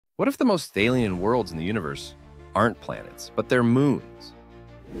What if the most alien worlds in the universe aren't planets, but they're moons?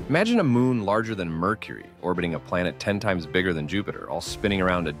 Imagine a moon larger than Mercury, orbiting a planet 10 times bigger than Jupiter, all spinning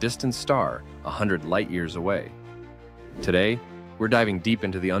around a distant star 100 light-years away. Today, we're diving deep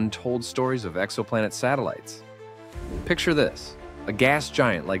into the untold stories of exoplanet satellites. Picture this, a gas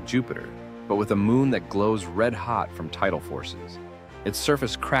giant like Jupiter, but with a moon that glows red-hot from tidal forces, its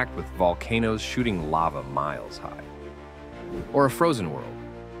surface cracked with volcanoes shooting lava miles high. Or a frozen world,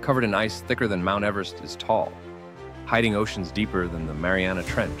 covered in ice thicker than Mount Everest is tall, hiding oceans deeper than the Mariana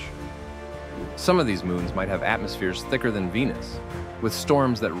Trench. Some of these moons might have atmospheres thicker than Venus, with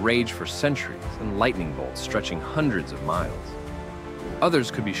storms that rage for centuries and lightning bolts stretching hundreds of miles.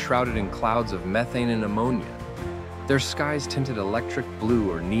 Others could be shrouded in clouds of methane and ammonia, their skies tinted electric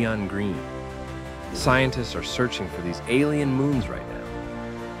blue or neon green. Scientists are searching for these alien moons right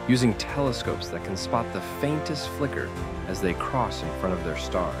now, using telescopes that can spot the faintest flicker as they cross in front of their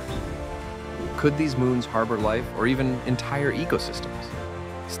stars. Could these moons harbor life or even entire ecosystems?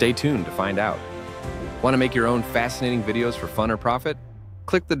 Stay tuned to find out. Want to make your own fascinating videos for fun or profit?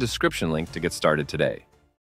 Click the description link to get started today.